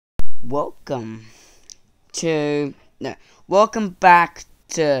Welcome to welcome back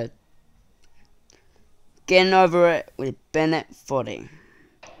to Getting Over It with Bennett Footy.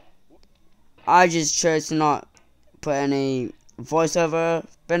 I just chose to not put any voiceover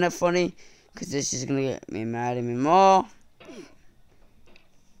Bennett Footy because this is gonna get me mad even more.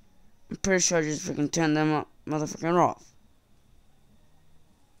 I'm pretty sure I just freaking turned them up, motherfucking off.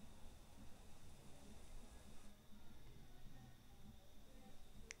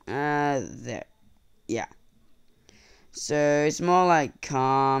 There. Yeah. So it's more like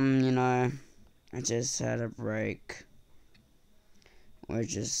calm, you know. I just had a break. We're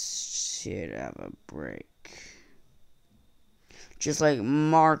just here to have a break. Just like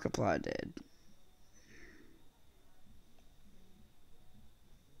Markiplier did.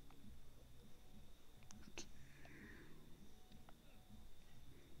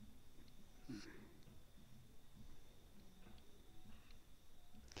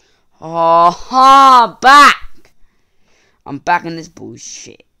 Oh, back! I'm back in this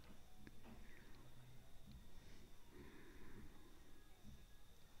bullshit.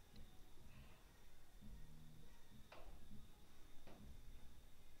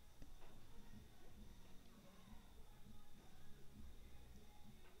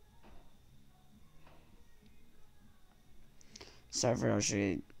 Sorry for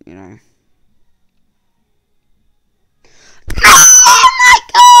actually, you know. Oh my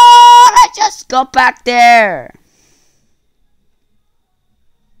god! I just got back there!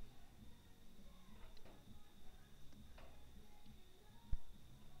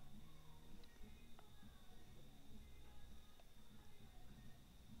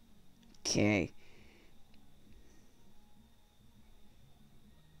 Okay.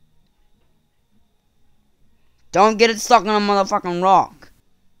 Don't get it stuck on a motherfucking rock.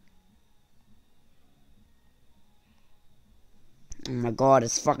 Oh my god,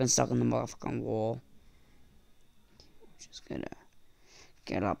 it's fucking stuck on the motherfucking wall. Just gonna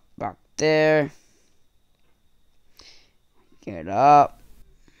get up back there. Get up.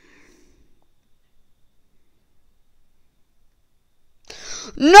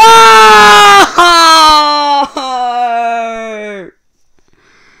 No!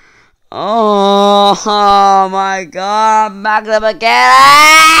 Oh my god, I'm back up again!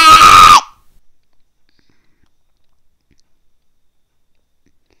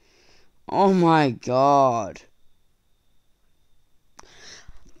 Oh my god.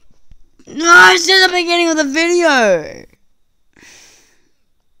 No, it's just the beginning of the video!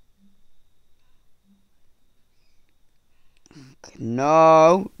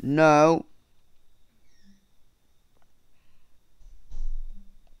 No, no.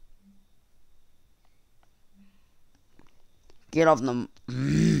 Get off the... My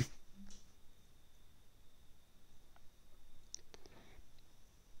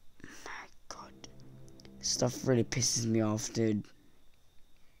god. This stuff really pisses me off, dude.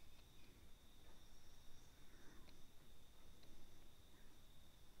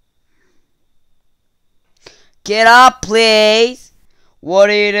 Get up, please! What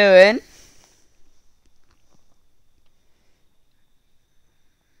are you doing?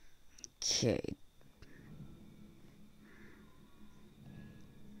 Okay.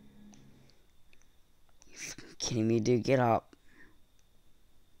 You fucking kidding me, dude? Get up.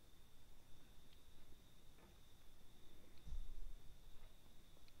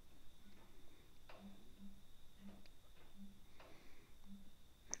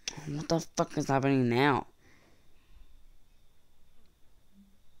 What the fuck is happening now?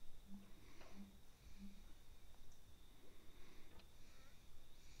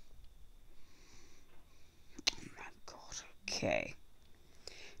 Oh my god, okay.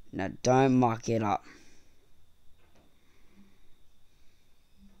 Now don't muck it up.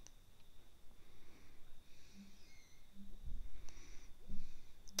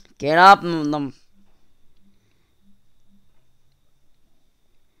 Get up,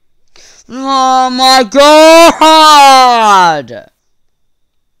 Oh my god!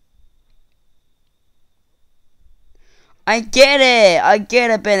 I get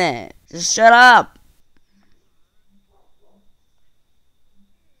it, Bennett. Just shut up.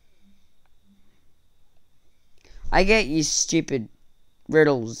 I get you stupid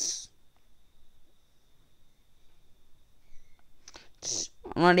riddles.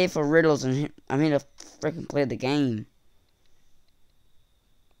 I'm not here for riddles, I'm here to freaking play the game.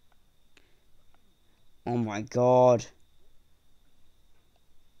 Oh my god.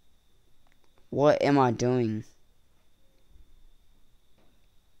 What am I doing?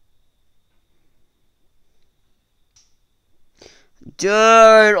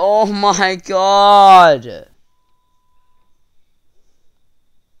 Dude, oh my god.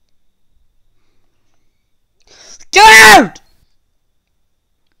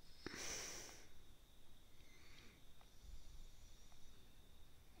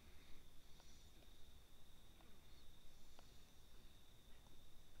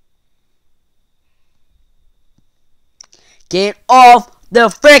 Get off the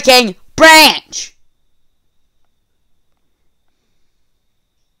freaking branch!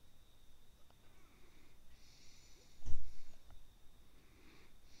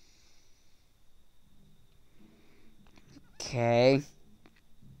 Okay.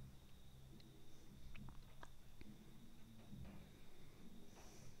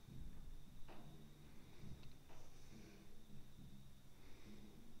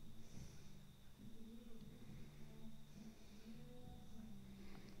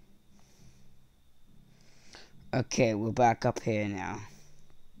 Okay, we're back up here now.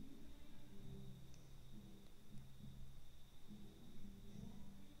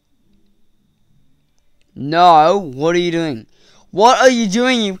 No, what are you doing? What are you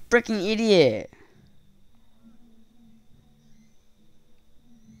doing, you freaking idiot?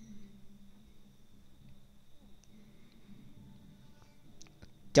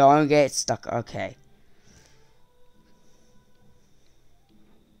 Don't get stuck, okay.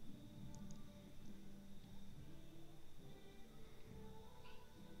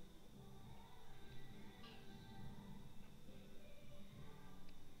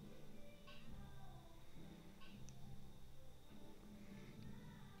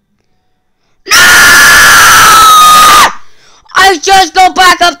 I just got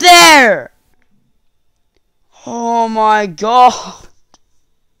back up there! Oh my god.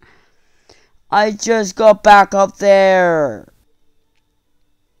 I just got back up there.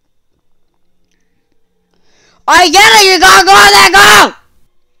 I get it, you gotta go there,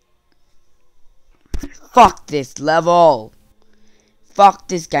 go! Fuck this level. Fuck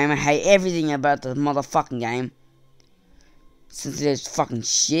this game, I hate everything about the motherfucking game. Since it is fucking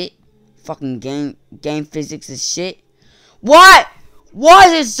shit. Fucking game physics is shit. What? Why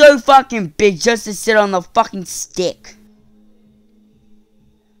is it so fucking big just to sit on the fucking stick?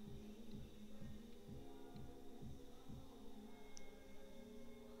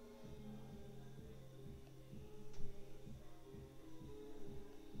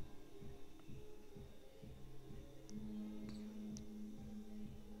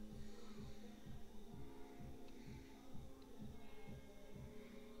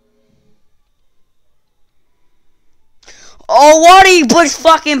 Oh, why do you push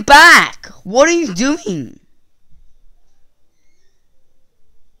fucking back? What are you doing?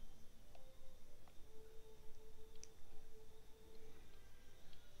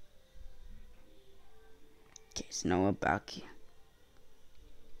 Okay, so now we're back here.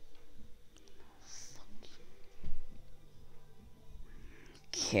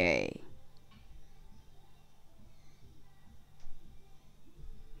 Okay.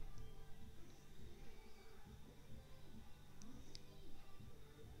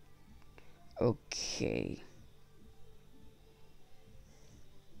 Okay.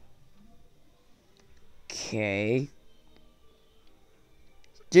 Okay.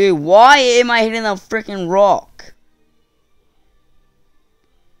 Dude, why am I hitting a freaking rock?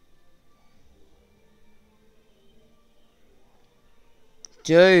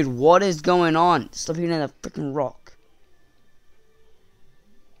 Dude, what is going on? Stop hitting a freaking rock.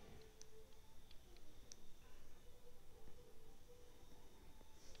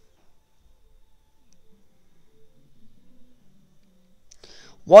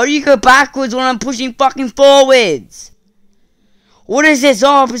 Why do you go backwards when I'm pushing fucking forwards? What is this,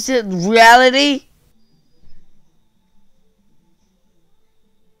 opposite reality?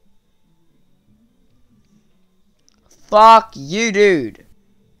 Fuck you, dude.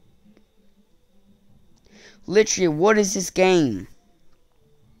 Literally, what is this game?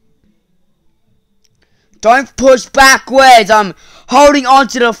 Don't push backwards. I'm holding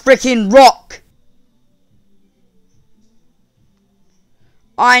onto the freaking rock.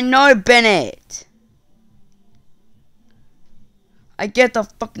 I know, Bennett. I get the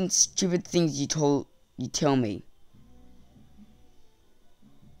fucking stupid things you tell me.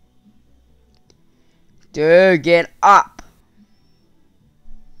 Dude, get up.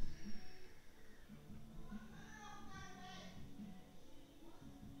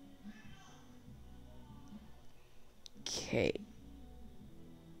 Okay.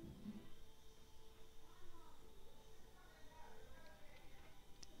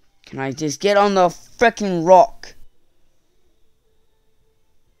 Can I just get on the freaking rock?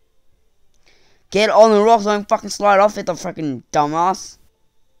 Get on the rock, don't fucking slide off it, the freaking dumbass.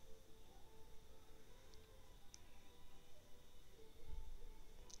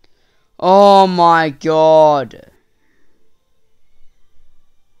 Oh my god.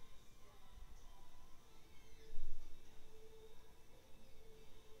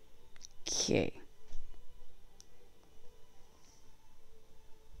 Okay.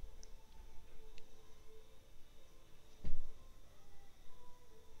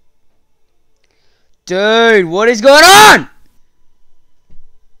 Dude, what is going on?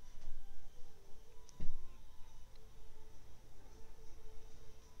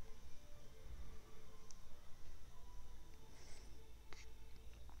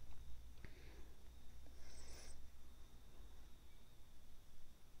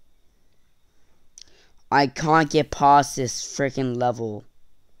 I can't get past this freaking level.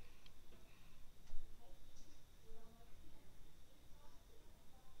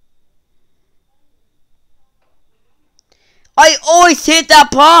 I always hit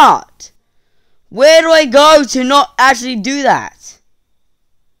that part. Where do I go to not actually do that?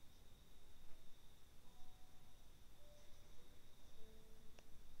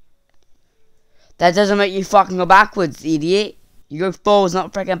 That doesn't make you fucking go backwards, idiot. You go forwards,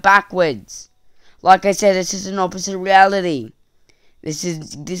 not freaking backwards. Like I said, this is an opposite reality. This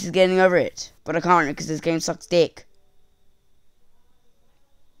is getting over it. But I can't because this game sucks dick.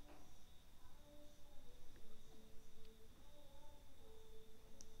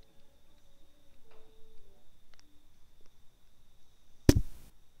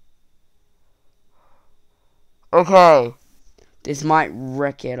 Okay. This might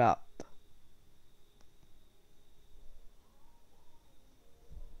wreck it up.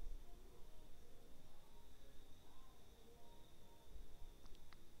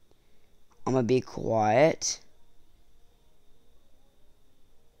 I'm gonna be quiet.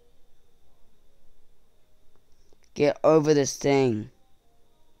 Get over this thing.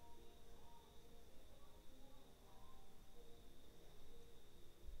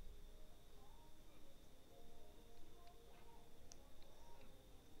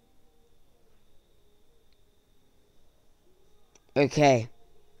 Okay.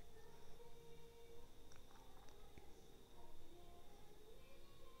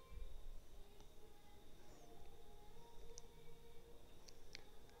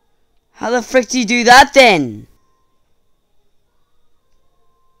 How the frick do you do that then?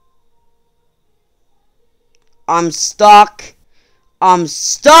 I'm stuck. I'm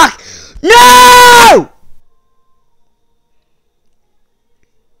stuck. No!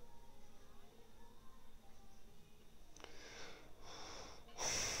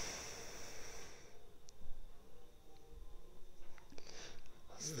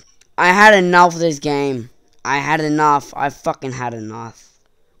 I had enough of this game. I had enough. I fucking had enough.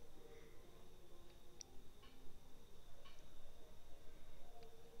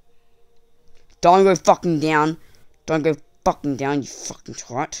 Don't go fucking down. Don't go fucking down, you fucking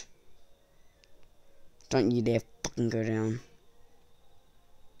twat. Don't you dare fucking go down.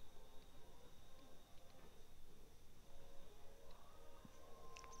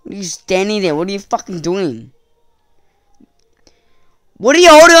 What are you standing there? What are you fucking doing? What are you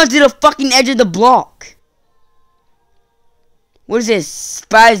holding on to the fucking edge of the block? What is this?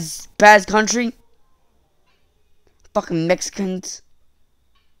 Spaz country? Fucking Mexicans.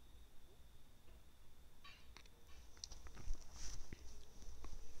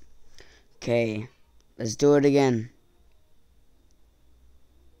 Okay, let's do it again.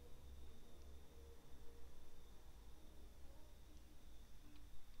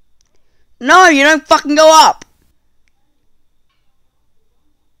 No, you don't fucking go up.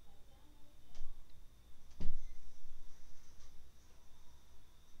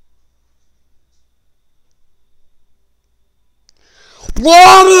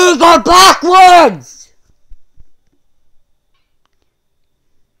 Why do you go backwards?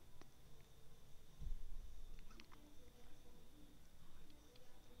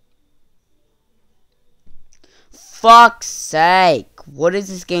 Fuck's sake. What is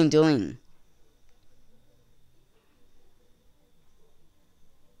this game doing?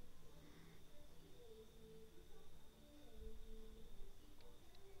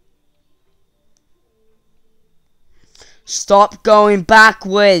 Stop going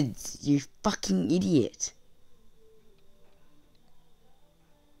backwards, you fucking idiot.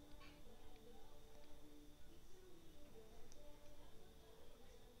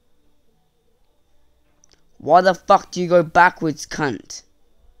 Why the fuck do you go backwards, cunt?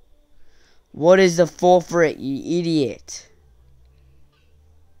 What is the for it, you idiot?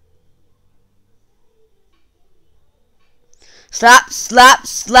 Slap, slap,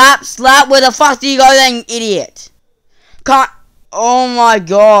 slap, slap. Where the fuck do you go then, idiot? Can't. Oh my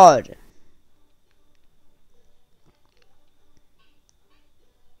god.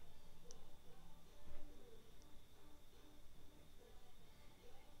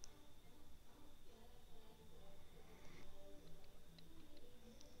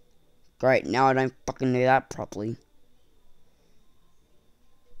 Great, now I don't fucking do that properly.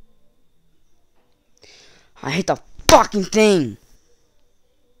 I hate the fucking thing.